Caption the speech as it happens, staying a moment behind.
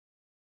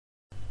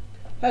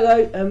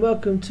Hello and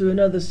welcome to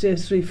another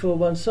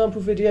CS341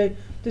 sample video,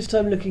 this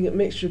time looking at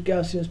Mixture of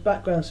Gaussians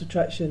background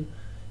subtraction.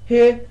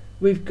 Here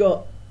we've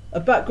got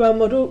a background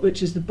model,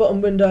 which is the bottom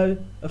window,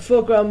 a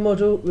foreground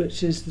model,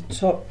 which is the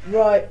top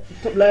right,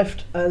 top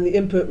left, and the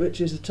input,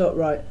 which is the top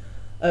right.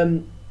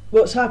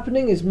 What's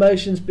happening is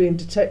motions being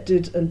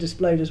detected and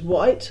displayed as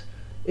white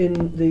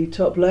in the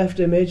top left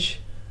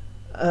image,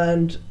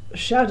 and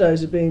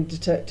shadows are being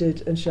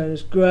detected and shown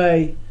as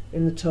grey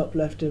in the top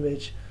left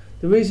image.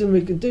 The reason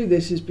we can do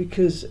this is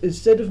because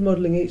instead of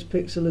modelling each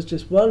pixel as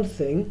just one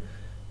thing,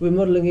 we're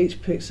modelling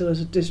each pixel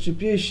as a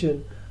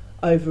distribution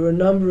over a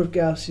number of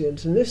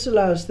Gaussians, and this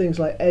allows things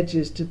like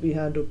edges to be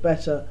handled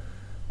better.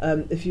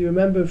 If you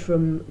remember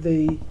from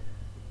the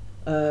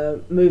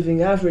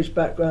moving average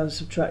background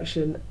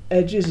subtraction,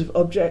 edges of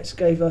objects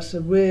gave us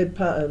a weird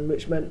pattern,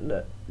 which meant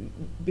that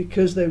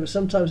because they were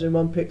sometimes in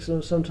one pixel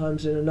and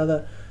sometimes in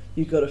another,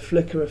 you got a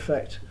flicker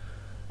effect.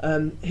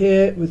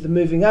 Here with the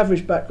moving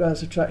average background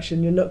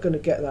subtraction, you're not going to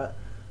get that.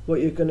 What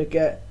you're going to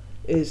get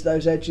is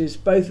those edges,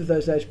 both of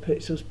those edge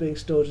pixels, being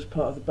stored as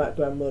part of the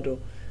background model.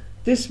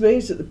 This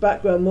means that the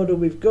background model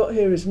we've got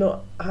here is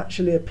not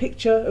actually a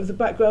picture of the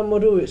background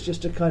model, it's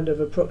just a kind of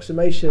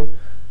approximation,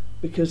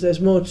 because there's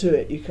more to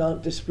it. You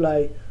can't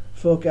display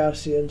 4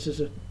 Gaussians as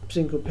a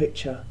single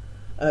picture.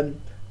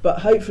 But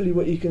hopefully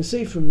what you can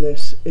see from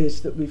this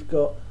is that we've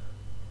got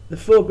the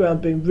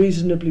foreground being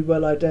reasonably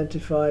well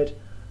identified,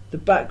 the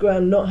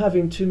background not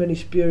having too many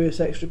spurious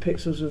extra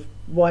pixels of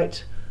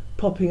white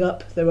popping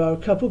up. There are a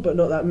couple, but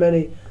not that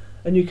many.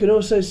 And you can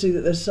also see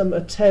that there's some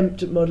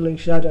attempt at modelling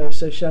shadows,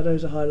 so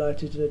shadows are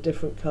highlighted in a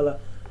different colour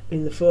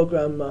in the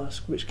foreground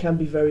mask, which can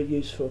be very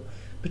useful,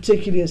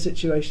 particularly in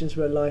situations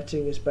where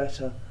lighting is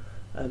better.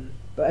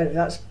 But anyway,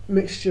 that's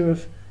Mixture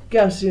of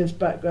Gaussians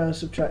background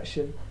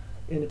subtraction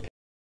in a